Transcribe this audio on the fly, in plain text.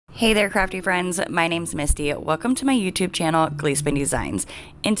Hey there, crafty friends. My name's Misty. Welcome to my YouTube channel, Gleespen Designs.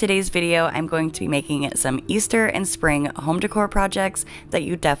 In today's video, I'm going to be making some Easter and spring home decor projects that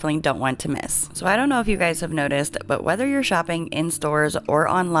you definitely don't want to miss. So I don't know if you guys have noticed, but whether you're shopping in stores or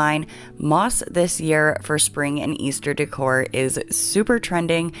online, moss this year for spring and Easter decor is super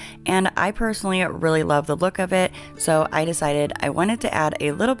trending, and I personally really love the look of it, so I decided I wanted to add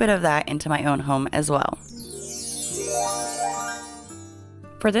a little bit of that into my own home as well.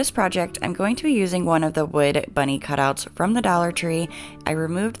 For this project, I'm going to be using one of the wood bunny cutouts from the Dollar Tree. I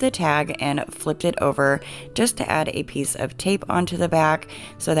removed the tag and flipped it over just to add a piece of tape onto the back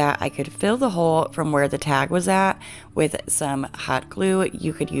so that I could fill the hole from where the tag was at with some hot glue.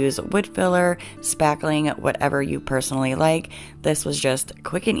 You could use wood filler, spackling, whatever you personally like. This was just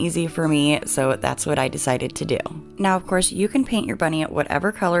quick and easy for me, so that's what I decided to do. Now, of course, you can paint your bunny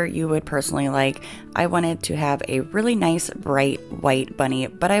whatever color you would personally like. I wanted to have a really nice bright white bunny,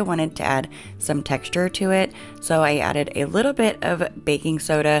 but I wanted to add some texture to it, so I added a little bit of baking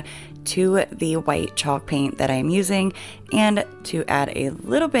soda to the white chalk paint that I'm using, and to add a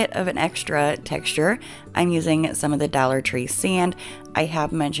little bit of an extra texture, I'm using some of the Dollar Tree sand. I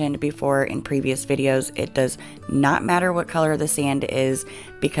have mentioned before in previous videos, it does not matter what color the sand is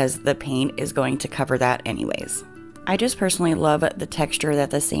because the paint is going to cover that anyways. I just personally love the texture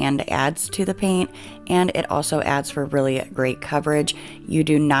that the sand adds to the paint, and it also adds for really great coverage. You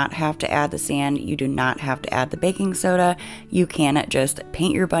do not have to add the sand, you do not have to add the baking soda. You can just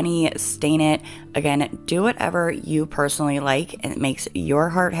paint your bunny, stain it. Again, do whatever you personally like and it makes your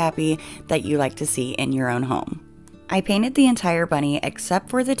heart happy that you like to see in your own home. I painted the entire bunny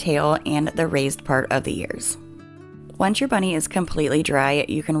except for the tail and the raised part of the ears. Once your bunny is completely dry,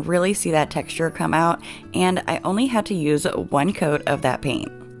 you can really see that texture come out, and I only had to use one coat of that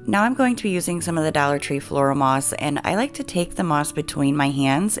paint. Now I'm going to be using some of the Dollar Tree floral moss, and I like to take the moss between my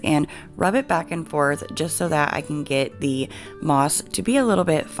hands and rub it back and forth just so that I can get the moss to be a little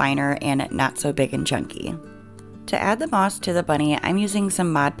bit finer and not so big and chunky. To add the moss to the bunny, I'm using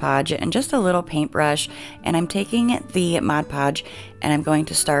some Mod Podge and just a little paintbrush, and I'm taking the Mod Podge and I'm going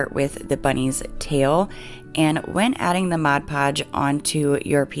to start with the bunny's tail. And when adding the Mod Podge onto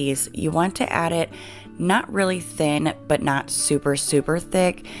your piece, you want to add it not really thin, but not super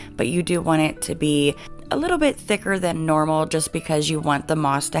thick, but you do want it to be a little bit thicker than normal just because you want the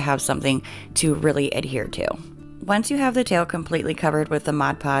moss to have something to really adhere to. Once you have the tail completely covered with the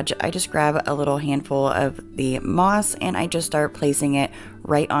Mod Podge, I just grab a little handful of the moss and I just start placing it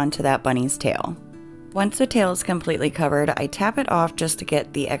right onto that bunny's tail. Once the tail is completely covered, I tap it off just to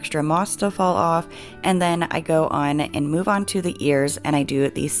get the extra moss to fall off, and then I go on and move on to the ears and I do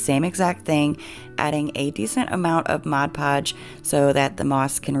the same exact thing, adding a decent amount of Mod Podge so that the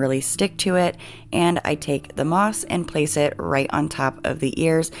moss can really stick to it, and I take the moss and place it right on top of the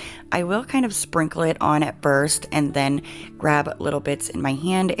ears. I will kind of sprinkle it on at first and then grab little bits in my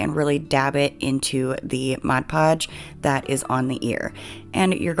hand and really dab it into the Mod Podge that is on the ear.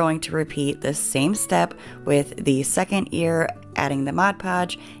 And you're going to repeat the same step with the second ear, adding the Mod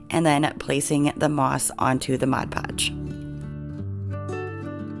Podge and then placing the moss onto the Mod Podge.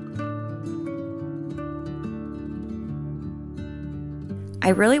 I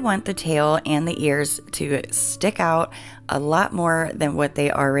really want the tail and the ears to stick out a lot more than what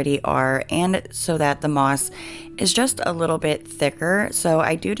they already are, and so that the moss is just a little bit thicker. So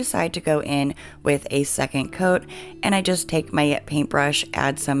I do decide to go in with a second coat, and I just take my paintbrush,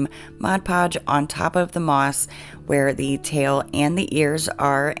 add some Mod Podge on top of the moss where the tail and the ears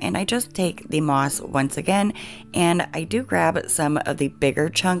are, and I just take the moss once again, and I do grab some of the bigger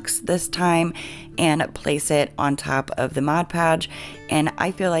chunks this time and place it on top of the Mod Podge, and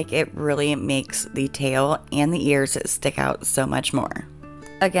I feel like it really makes the tail and the ears stick out so much more.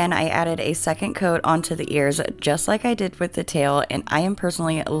 Again, I added a second coat onto the ears just like I did with the tail, and I am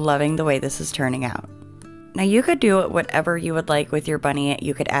personally loving the way this is turning out. Now you could do whatever you would like with your bunny.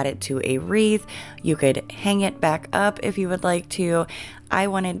 You could add it to a wreath, you could hang it back up if you would like to. I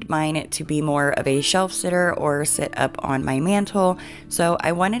wanted mine to be more of a shelf sitter or sit up on my mantle, so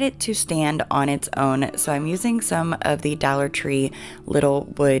I wanted it to stand on its own. So I'm using some of the Dollar Tree little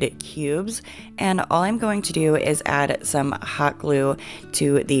wood cubes, and all I'm going to do is add some hot glue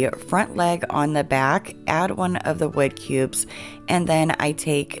to the front leg on the back, add one of the wood cubes, and then I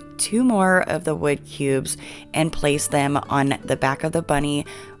take two more of the wood cubes and place them on the back of the bunny,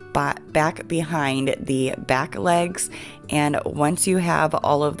 back behind the back legs, and once you have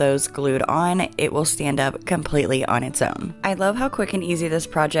all of those glued on, it will stand up completely on its own. I love how quick and easy this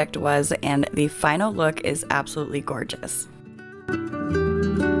project was, and the final look is absolutely gorgeous.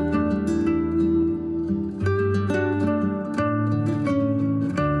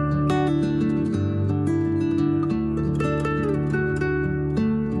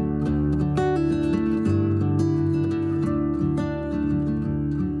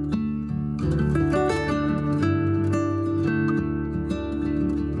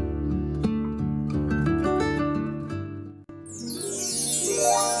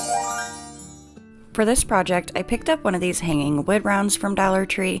 For this project, I picked up one of these hanging wood rounds from Dollar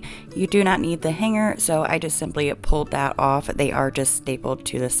Tree. You do not need the hanger, so I just simply pulled that off. They are just stapled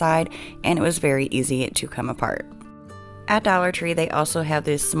to the side, and it was very easy to come apart. At Dollar Tree, they also have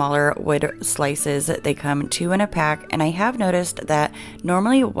these smaller wood slices. They come 2 in a pack, and I have noticed that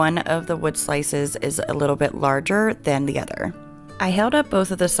normally one of the wood slices is a little bit larger than the other. I held up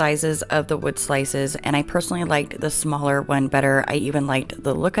both of the sizes of the wood slices, and I personally liked the smaller one better. I even liked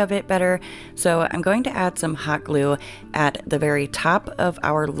the look of it better. So I'm going to add some hot glue at the very top of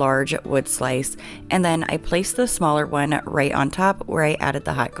our large wood slice, and then I placed the smaller one right on top where I added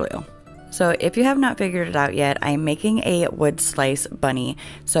the hot glue. So if you have not figured it out yet, I'm making a wood slice bunny.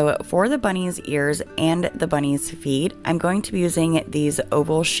 So for the bunny's ears and the bunny's feet, I'm going to be using these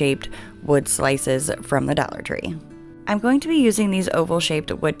oval shaped wood slices from the Dollar Tree. I'm going to be using these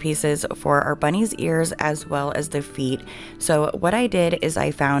oval-shaped wood pieces for our bunny's ears as well as the feet. So what I did is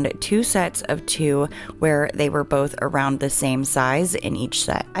I found 2 sets of 2 where they were both around the same size in each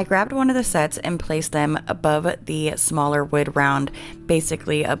set. I grabbed one of the sets and placed them above the smaller wood round,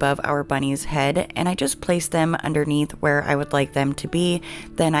 basically above our bunny's head, and I just placed them underneath where I would like them to be.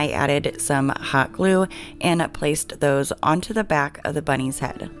 Then I added some hot glue and placed those onto the back of the bunny's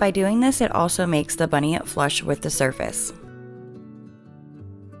head. By doing this, it also makes the bunny flush with the surface.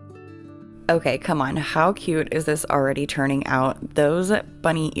 Okay, come on, how cute is this already turning out? Those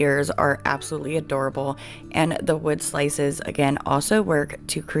bunny ears are absolutely adorable, and the wood slices again also work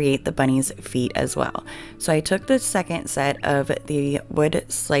to create the bunny's feet as well. So I took the second set of the wood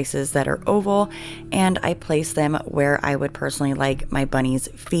slices that are oval, and I placed them where I would personally like my bunny's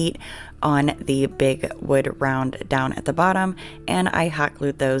feet on the big wood round down at the bottom, and I hot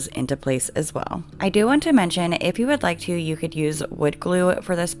glued those into place as well. I do want to mention, if you would like to, you could use wood glue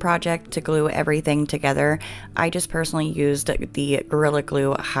for this project to glue everything together. I just personally used the Gorilla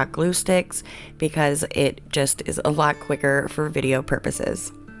Glue hot glue sticks because it just is a lot quicker for video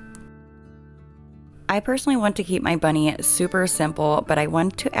purposes. I personally want to keep my bunny super simple, but I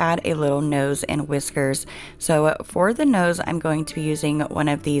want to add a little nose and whiskers. So for the nose, I'm going to be using one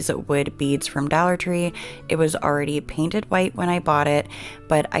of these wood beads from Dollar Tree. It was already painted white when I bought it,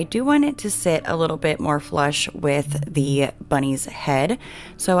 but I do want it to sit a little bit more flush with the bunny's head.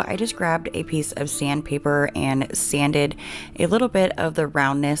 So I just grabbed a piece of sandpaper and sanded a little bit of the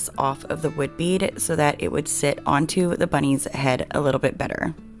roundness off of the wood bead so that it would sit onto the bunny's head a little bit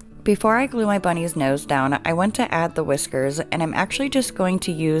better. Before I glue my bunny's nose down, I want to add the whiskers, and I'm actually just going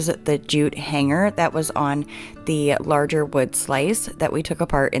to use the jute hanger that was on the larger wood slice that we took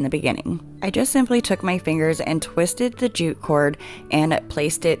apart in the beginning. I just simply took my fingers and twisted the jute cord and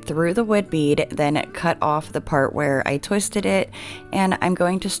placed it through the wood bead, then cut off the part where I twisted it, and I'm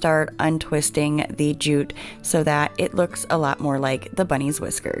going to start untwisting the jute so that it looks a lot more like the bunny's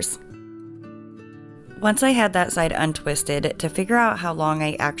whiskers. Once I had that side untwisted, to figure out how long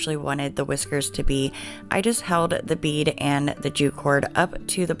I actually wanted the whiskers to be, I just held the bead and the jute cord up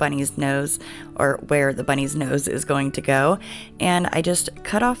to the bunny's nose, or where the bunny's nose is going to go, and I just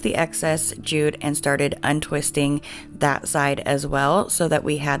cut off the excess jute and started untwisting that side as well so that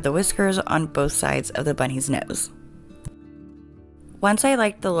we had the whiskers on both sides of the bunny's nose. Once I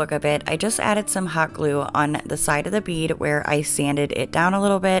liked the look of it, I just added some hot glue on the side of the bead where I sanded it down a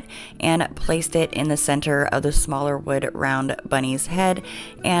little bit and placed it in the center of the smaller wood round bunny's head,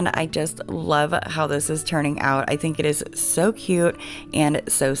 and I just love how this is turning out. I think it is so cute and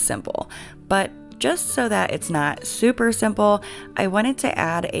so simple. But just so that it's not super simple, I wanted to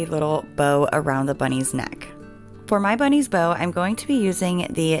add a little bow around the bunny's neck. For my bunny's bow, I'm going to be using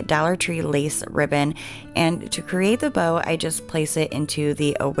the Dollar Tree lace ribbon, and to create the bow, I just place it into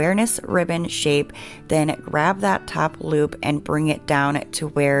the awareness ribbon shape, then grab that top loop and bring it down to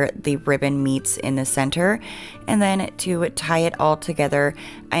where the ribbon meets in the center. And then to tie it all together,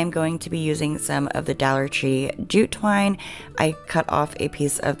 I am going to be using some of the Dollar Tree jute twine. I cut off a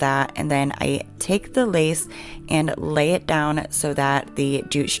piece of that, and then I take the lace and lay it down so that the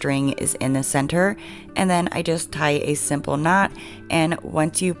jute string is in the center, and then I just tie a simple knot, and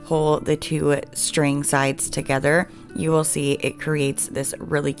once you pull the 2 string sides together, you will see it creates this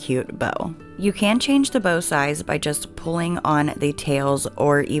really cute bow. You can change the bow size by just pulling on the tails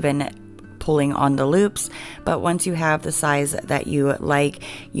or even pulling on the loops, but once you have the size that you like,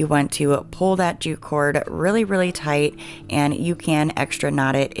 you want to pull that jute cord really tight, and you can extra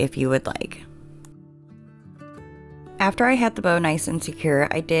knot it if you would like. After I had the bow nice and secure,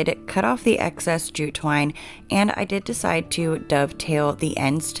 I did cut off the excess jute twine, and I did decide to dovetail the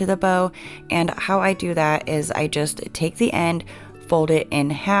ends to the bow. And how I do that is I just take the end, fold it in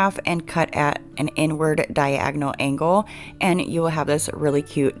half, and cut at an inward diagonal angle, and you will have this really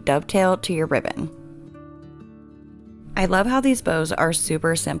cute dovetail to your ribbon. I love how these bows are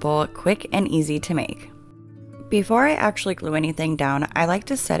super simple, quick, and easy to make. Before I actually glue anything down, I like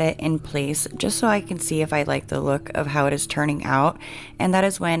to set it in place just so I can see if I like the look of how it is turning out, and that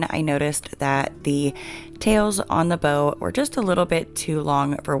is when I noticed that the tails on the bow were just a little bit too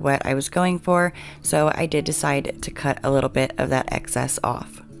long for what I was going for, so I did decide to cut a little bit of that excess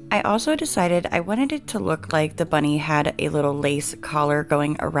off. I also decided I wanted it to look like the bunny had a little lace collar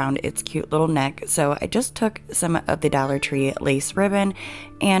going around its cute little neck, so I just took some of the Dollar Tree lace ribbon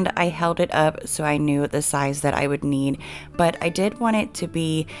and I held it up so I knew the size that I would need, but I did want it to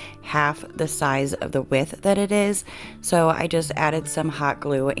be half the size of the width that it is, so I just added some hot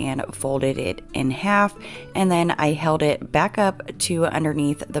glue and folded it in half, and then I held it back up to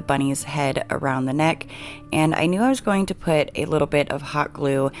underneath the bunny's head around the neck, and I knew I was going to put a little bit of hot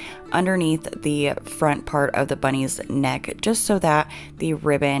glue underneath the front part of the bunny's neck just so that the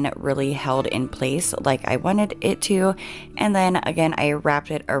ribbon really held in place like I wanted it to, and then again I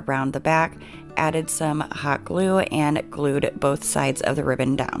wrapped it around the back, added some hot glue, and glued both sides of the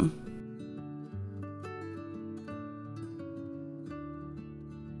ribbon down.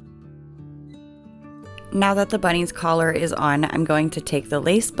 Now that the bunny's collar is on, I'm going to take the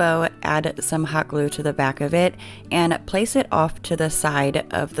lace bow, add some hot glue to the back of it, and place it off to the side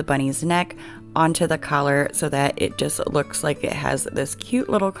of the bunny's neck onto the collar so that it just looks like it has this cute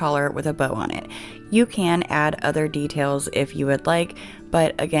little collar with a bow on it. You can add other details if you would like,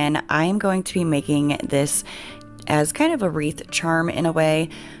 but again, I'm going to be making this as kind of a wreath charm in a way.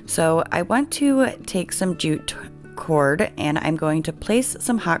 So I want to take some jute cord and I'm going to place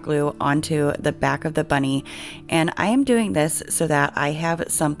some hot glue onto the back of the bunny, and I am doing this so that I have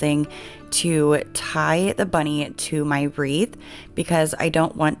something to tie the bunny to my wreath, because I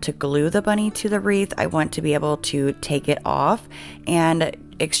don't want to glue the bunny to the wreath. I want to be able to take it off and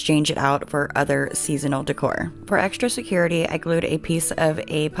exchange it out for other seasonal decor. For extra security, I glued a piece of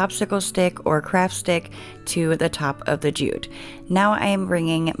a popsicle stick or craft stick to the top of the jute. Now I am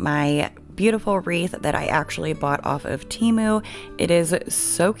bringing my beautiful wreath that I actually bought off of Temu. It is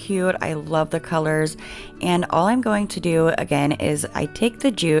so cute. I love the colors, and all I'm going to do again is I take the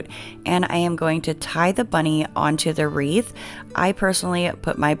jute and I am going to tie the bunny onto the wreath. I personally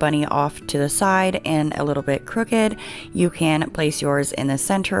put my bunny off to the side and a little bit crooked. You can place yours in the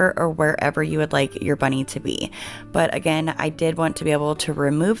center or wherever you would like your bunny to be. But again, I did want to be able to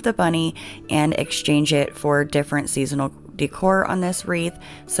remove the bunny and exchange it for different seasonal decor on this wreath,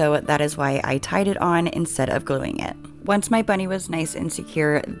 so that is why I tied it on instead of gluing it. Once my bunny was nice and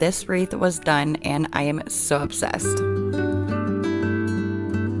secure, this wreath was done and I am so obsessed.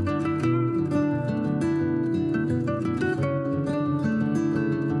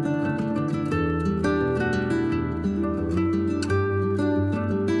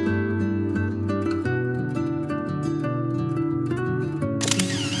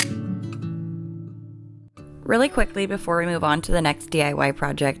 Really quickly before we move on to the next DIY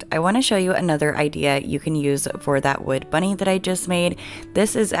project, I want to show you another idea you can use for that wood bunny that I just made.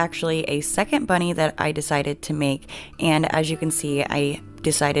 This is actually a second bunny that I decided to make, and as you can see, I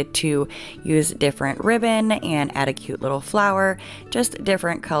decided to use different ribbon and add a cute little flower, just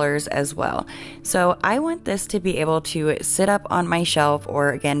different colors as well. So I want this to be able to sit up on my shelf or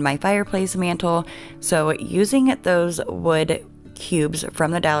again my fireplace mantle. So using those wood cubes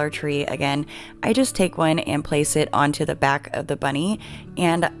from the Dollar Tree, again, I just take one and place it onto the back of the bunny,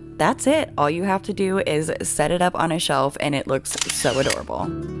 and that's it. All you have to do is set it up on a shelf and it looks so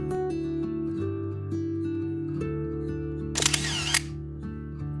adorable.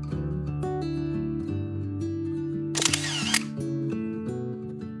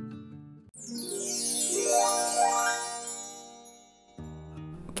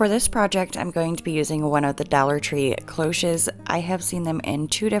 For this project, I'm going to be using one of the Dollar Tree cloches. I have seen them in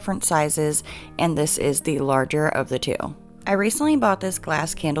 2 different sizes, and this is the larger of the 2. I recently bought this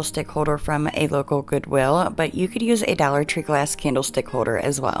glass candlestick holder from a local Goodwill, but you could use a Dollar Tree glass candlestick holder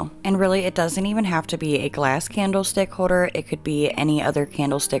as well. And really, it doesn't even have to be a glass candlestick holder. It could be any other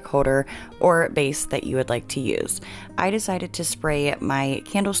candlestick holder or base that you would like to use. I decided to spray my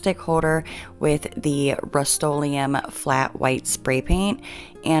candlestick holder with the Rust-Oleum flat white spray paint,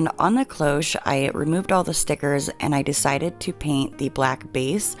 and on the cloche, I removed all the stickers and I decided to paint the black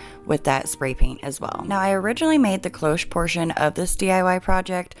base with that spray paint as well. Now, I originally made the cloche portion of this DIY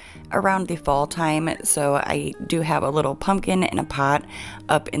project around the fall time, so I do have a little pumpkin in a pot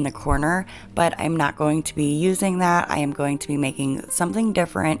up in the corner, but I'm not going to be using that. I am going to be making something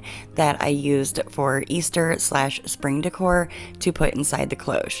different that I used for Easter/spring decor to put inside the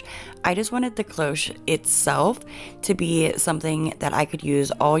cloche. I just wanted the cloche itself to be something that I could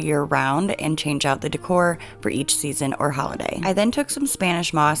use all year round and change out the decor for each season or holiday. I then took some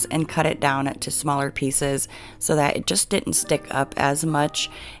Spanish moss and cut it down to smaller pieces so that it just didn't stick up as much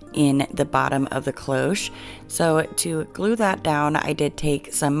in the bottom of the cloche. So to glue that down, I did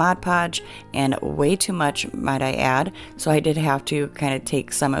take some Mod Podge, and way too much, might I add, so I did have to kind of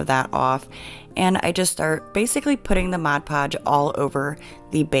take some of that off, and I just start basically putting the Mod Podge all over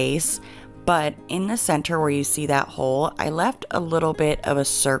the base. But in the center where you see that hole, I left a little bit of a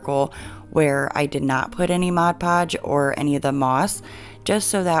circle where I did not put any Mod Podge or any of the moss, just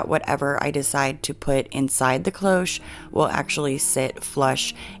so that whatever I decide to put inside the cloche will actually sit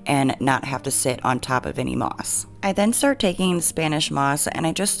flush and not have to sit on top of any moss. I then start taking the Spanish moss and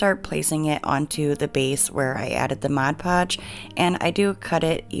I just start placing it onto the base where I added the Mod Podge, and I do cut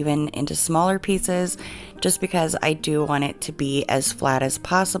it even into smaller pieces just because I do want it to be as flat as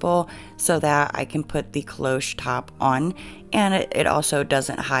possible so that I can put the cloche top on, and it also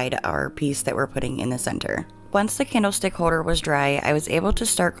doesn't hide our piece that we're putting in the center. Once the candlestick holder was dry, I was able to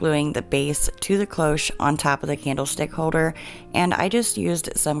start gluing the base to the cloche on top of the candlestick holder, and I just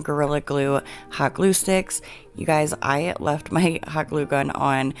used some Gorilla Glue hot glue sticks. You guys, I left my hot glue gun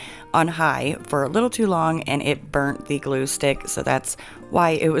on high for a little too long and it burnt the glue stick, so that's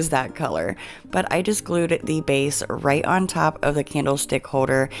why it was that color. But I just glued the base right on top of the candlestick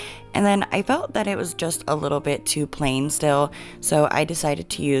holder, and then I felt that it was just a little bit too plain still, so I decided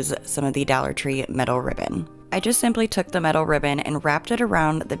to use some of the Dollar Tree metal ribbon. I just simply took the metal ribbon and wrapped it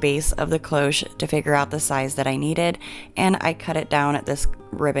around the base of the cloche to figure out the size that I needed, and I cut it down. This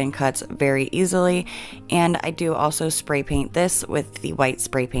ribbon cuts very easily, and I do also spray paint this with the white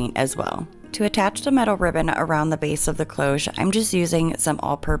spray paint as well. To attach the metal ribbon around the base of the cloche, I'm just using some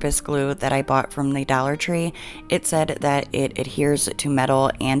all-purpose glue that I bought from the Dollar Tree. It said that it adheres to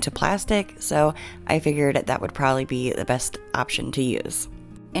metal and to plastic, so I figured that would probably be the best option to use.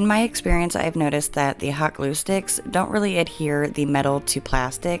 In my experience, I've noticed that the hot glue sticks don't really adhere the metal to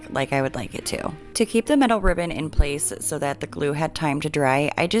plastic like I would like it to. To keep the metal ribbon in place so that the glue had time to dry,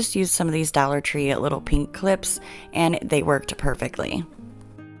 I just used some of these Dollar Tree little pink clips, and they worked perfectly.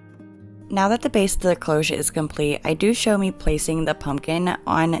 Now that the base of the cloche is complete, I do show me placing the pumpkin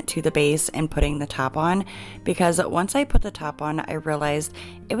onto the base and putting the top on, because once I put the top on, I realized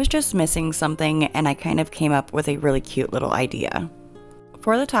it was just missing something, and I kind of came up with a really cute little idea.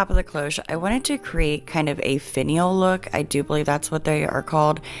 For the top of the cloche, I wanted to create kind of a finial look. I do believe that's what they are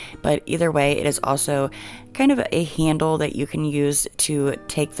called, but either way, it is also kind of a handle that you can use to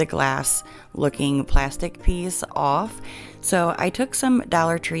take the glass looking plastic piece off. So I took some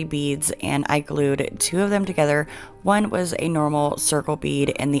Dollar Tree beads and I glued two of them together. One was a normal circle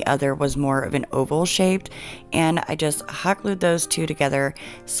bead and the other was more of an oval shaped, and I just hot glued those two together,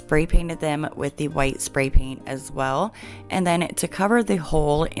 spray painted them with the white spray paint as well, and then to cover the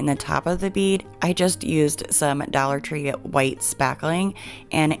hole in the top of the bead, I just used some Dollar Tree white spackling,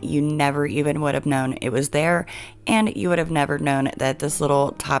 and you never even would have known it was there, and you would have never known that this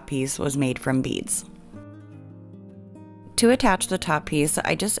little top piece was made from beads. To attach the top piece,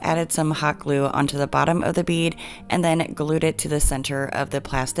 I just added some hot glue onto the bottom of the bead and then glued it to the center of the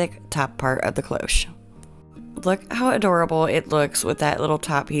plastic top part of the cloche. Look how adorable it looks with that little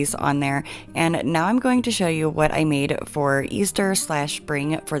top piece on there. And now I'm going to show you what I made for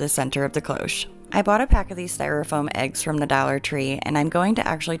Easter/spring for the center of the cloche. I bought a pack of these styrofoam eggs from the Dollar Tree, and I'm going to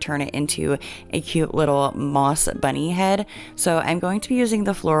actually turn it into a cute little moss bunny head. So I'm going to be using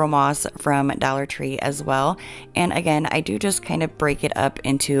the floral moss from Dollar Tree as well. And again, I do just kind of break it up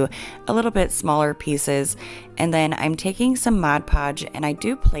into a little bit smaller pieces. And then I'm taking some Mod Podge and I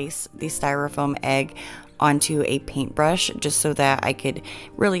do place the styrofoam egg onto a paintbrush just so that I could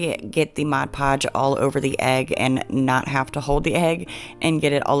really get the Mod Podge all over the egg and not have to hold the egg and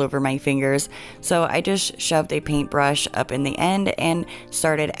get it all over my fingers. So I just shoved a paintbrush up in the end and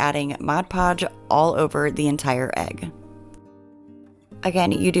started adding Mod Podge all over the entire egg.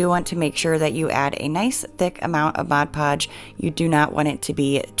 Again, you do want to make sure that you add a nice thick amount of Mod Podge. You do not want it to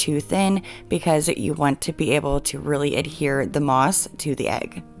be too thin because you want to be able to really adhere the moss to the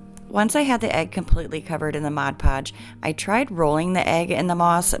egg. Once I had the egg completely covered in the Mod Podge, I tried rolling the egg in the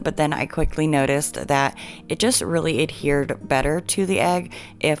moss, but then I quickly noticed that it just really adhered better to the egg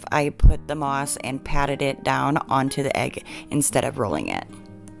if I put the moss and patted it down onto the egg instead of rolling it.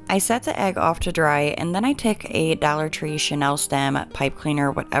 I set the egg off to dry, and then I took a Dollar Tree Chanel stem, pipe cleaner,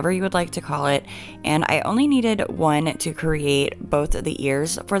 whatever you would like to call it, and I only needed one to create both of the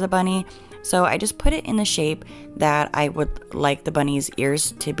ears for the bunny. So I just put it in the shape that I would like the bunny's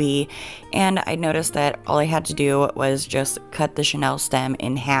ears to be, and I noticed that all I had to do was just cut the Chanel stem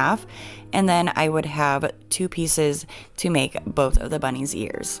in half, and then I would have two pieces to make both of the bunny's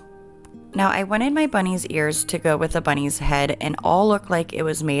ears. Now I wanted my bunny's ears to go with the bunny's head and all look like it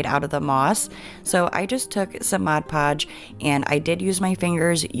was made out of the moss, so I just took some Mod Podge and I did use my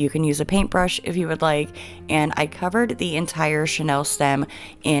fingers. You can use a paintbrush if you would like, and I covered the entire Chanel stem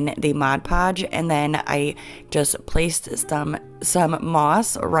in the Mod Podge, and then I just placed some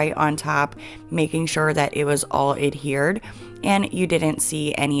moss right on top, making sure that it was all adhered and you didn't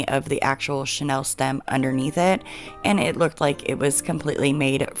see any of the actual Chanel stem underneath it, and it looked like it was completely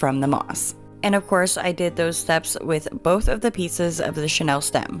made from the moss. And of course I did those steps with both of the pieces of the Chanel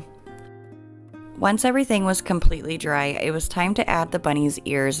stem. Once everything was completely dry, it was time to add the bunny's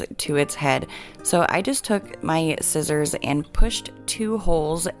ears to its head. So I just took my scissors and pushed 2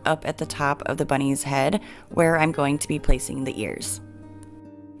 holes up at the top of the bunny's head where I'm going to be placing the ears.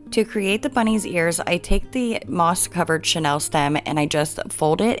 To create the bunny's ears, I take the moss-covered Chanel stem and I just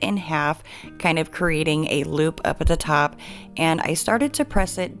fold it in half, kind of creating a loop up at the top, and I started to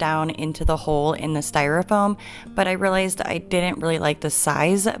press it down into the hole in the styrofoam, but I realized I didn't really like the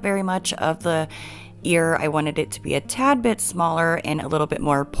size very much of the ear. I wanted it to be a tad bit smaller and a little bit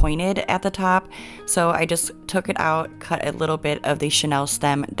more pointed at the top, so I just took it out, cut a little bit of the Chanel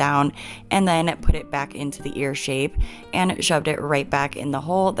stem down, and then put it back into the ear shape and shoved it right back in the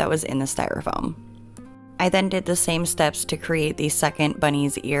hole that was in the styrofoam. I then did the same steps to create the second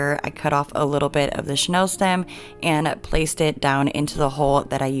bunny's ear. I cut off a little bit of the Chanel stem and placed it down into the hole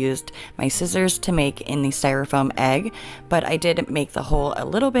that I used my scissors to make in the styrofoam egg, but I did make the hole a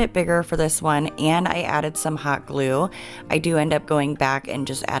little bit bigger for this one, and I added some hot glue. I do end up going back and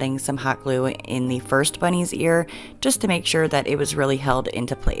just adding some hot glue in the first bunny's ear just to make sure that it was really held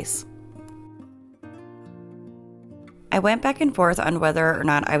into place. I went back and forth on whether or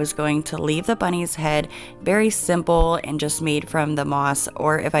not I was going to leave the bunny's head very simple and just made from the moss,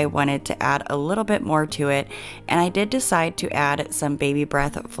 or if I wanted to add a little bit more to it, and I did decide to add some baby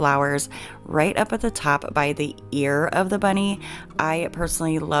breath flowers right up at the top by the ear of the bunny. I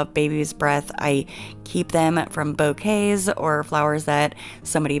personally love baby's breath. I keep them from bouquets or flowers that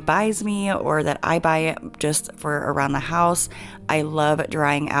somebody buys me or that I buy just for around the house. I love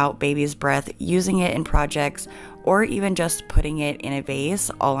drying out baby's breath, using it in projects, or even just putting it in a vase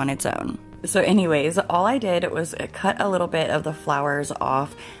all on its own. So anyways, all I did was cut a little bit of the flowers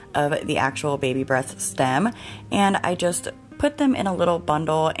off of the actual baby breath stem, and I just put them in a little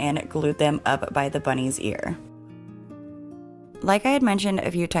bundle and glued them up by the bunny's ear. Like I had mentioned a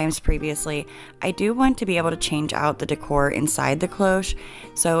few times previously, I do want to be able to change out the decor inside the cloche,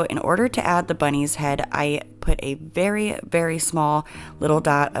 so in order to add the bunny's head, I put a very, very small little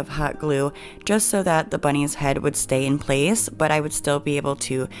dot of hot glue just so that the bunny's head would stay in place, but I would still be able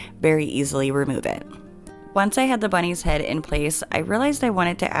to very easily remove it. Once I had the bunny's head in place, I realized I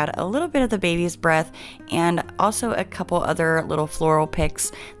wanted to add a little bit of the baby's breath and also a couple other little floral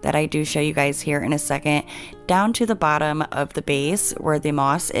picks that I do show you guys here in a second down to the bottom of the base where the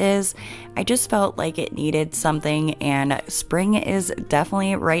moss is. I just felt like it needed something, and spring is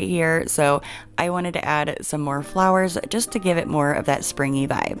definitely right here, so I wanted to add some more flowers just to give it more of that springy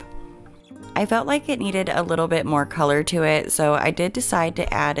vibe. I felt like it needed a little bit more color to it, so I did decide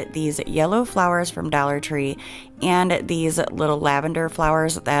to add these yellow flowers from Dollar Tree and these little lavender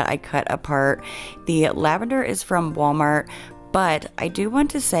flowers that I cut apart. The lavender is from Walmart, but I do want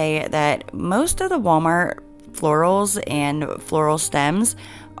to say that most of the Walmart florals and floral stems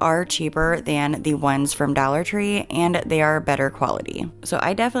are cheaper than the ones from Dollar Tree, and they are better quality. So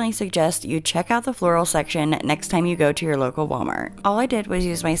I definitely suggest you check out the floral section next time you go to your local Walmart. All I did was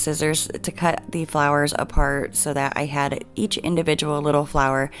use my scissors to cut the flowers apart so that I had each individual little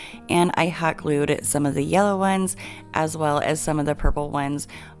flower, and I hot glued some of the yellow ones as well as some of the purple ones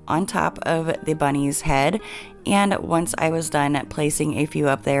on top of the bunny's head. And once I was done placing a few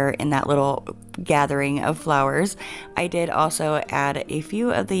up there in that little gathering of flowers, I did also add a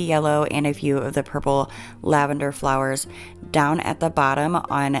few of the yellow and a few of the purple lavender flowers down at the bottom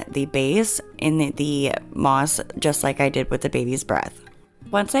on the base in the moss, just like I did with the baby's breath.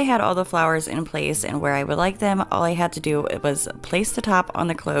 Once I had all the flowers in place and where I would like them, all I had to do was place the top on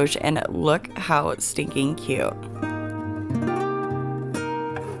the cloche, and look how stinking cute.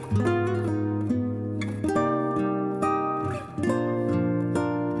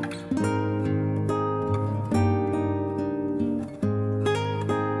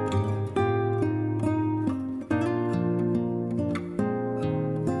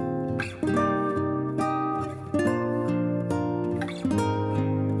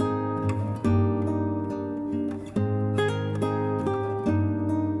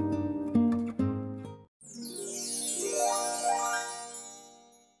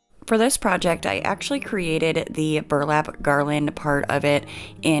 For this project, I actually created the burlap garland part of it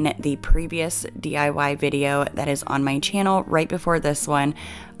in the previous DIY video that is on my channel right before this one.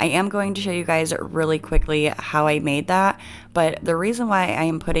 I am going to show you guys really quickly how I made that, but the reason why I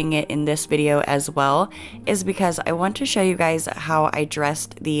am putting it in this video as well is because I want to show you guys how I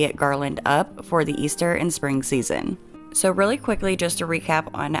dressed the garland up for the Easter and spring season. So really quickly, just to recap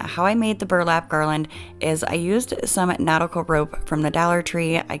on how I made the burlap garland, is I used some nautical rope from the Dollar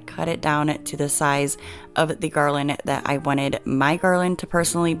Tree. I cut it down to the size of the garland that I wanted my garland to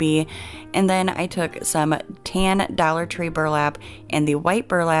personally be. And then I took some tan Dollar Tree burlap, and the white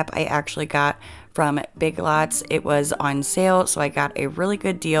burlap I actually got from Big Lots. It was on sale, so I got a really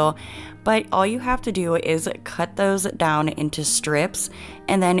good deal. But all you have to do is cut those down into strips,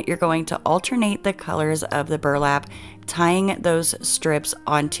 and then you're going to alternate the colors of the burlap, tying those strips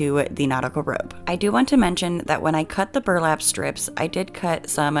onto the nautical rope. I do want to mention that when I cut the burlap strips, I did cut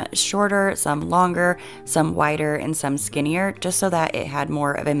some shorter, some longer, some wider, and some skinnier, just so that it had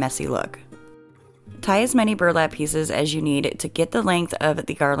more of a messy look. Tie as many burlap pieces as you need to get the length of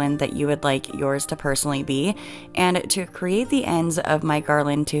the garland that you would like yours to personally be. And to create the ends of my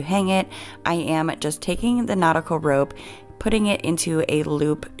garland to hang it, I am just taking the nautical rope, putting it into a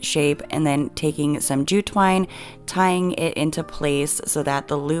loop shape, and then taking some jute twine, tying it into place so that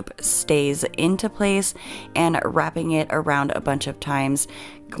the loop stays into place, and wrapping it around a bunch of times,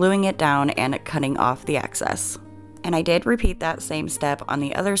 gluing it down and cutting off the excess. And I did repeat that same step on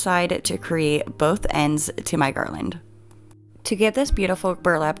the other side to create both ends to my garland. To give this beautiful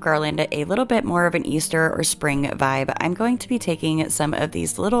burlap garland a little bit more of an Easter or spring vibe, I'm going to be taking some of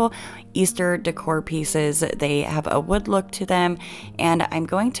these little Easter decor pieces. They have a wood look to them, and I'm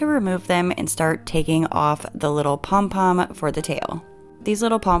going to remove them and start taking off the little pom-pom for the tail. These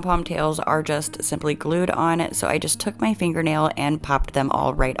little pom-pom tails are just simply glued on, so I just took my fingernail and popped them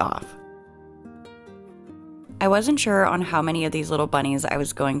all right off. I wasn't sure on how many of these little bunnies I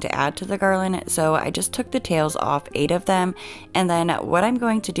was going to add to the garland, so I just took the tails off 8 of them, and then what I'm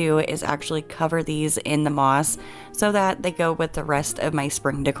going to do is actually cover these in the moss so that they go with the rest of my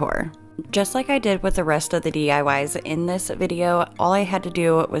spring decor. Just like I did with the rest of the DIYs in this video, all I had to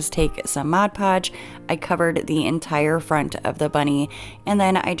do was take some Mod Podge. I covered the entire front of the bunny, and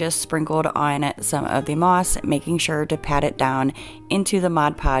then I just sprinkled on some of the moss, making sure to pat it down into the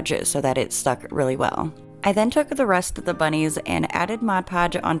Mod Podge so that it stuck really well. I then took the rest of the bunnies and added Mod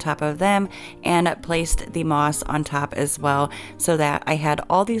Podge on top of them and placed the moss on top as well, so that I had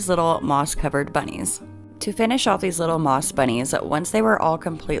all these little moss covered bunnies. To finish off these little moss bunnies, once they were all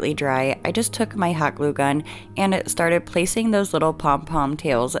completely dry, I just took my hot glue gun and started placing those little pom-pom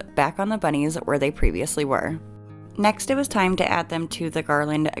tails back on the bunnies where they previously were. Next, it was time to add them to the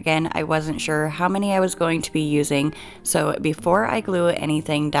garland. Again, I wasn't sure how many I was going to be using, so before I glue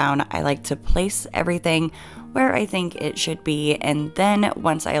anything down, I like to place everything where I think it should be, and then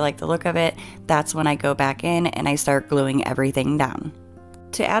once I like the look of it, that's when I go back in and I start gluing everything down.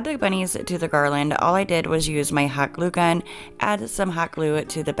 To add the bunnies to the garland, all I did was use my hot glue gun, add some hot glue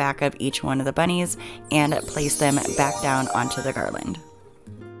to the back of each one of the bunnies, and place them back down onto the garland.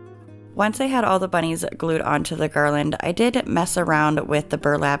 Once I had all the bunnies glued onto the garland, I did mess around with the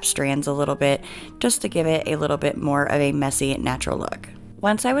burlap strands a little bit, just to give it a little bit more of a messy, natural look.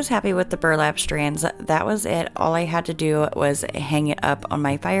 Once I was happy with the burlap strands, that was it. All I had to do was hang it up on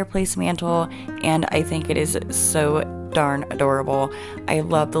my fireplace mantle, and I think it is so darn adorable. I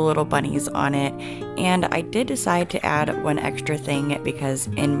love the little bunnies on it, and I did decide to add one extra thing because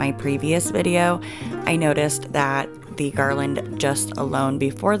in my previous video, I noticed that the garland just alone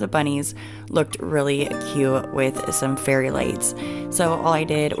before the bunnies looked really cute with some fairy lights. So all I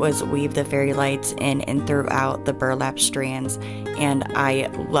did was weave the fairy lights in and throughout the burlap strands, and I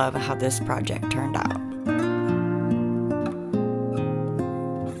love how this project turned out.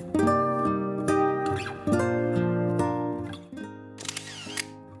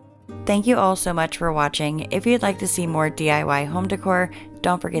 Thank you all so much for watching. If you'd like to see more DIY home decor,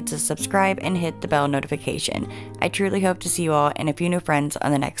 don't forget to subscribe and hit the bell notification. I truly hope to see you all and a few new friends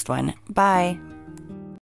on the next one. Bye!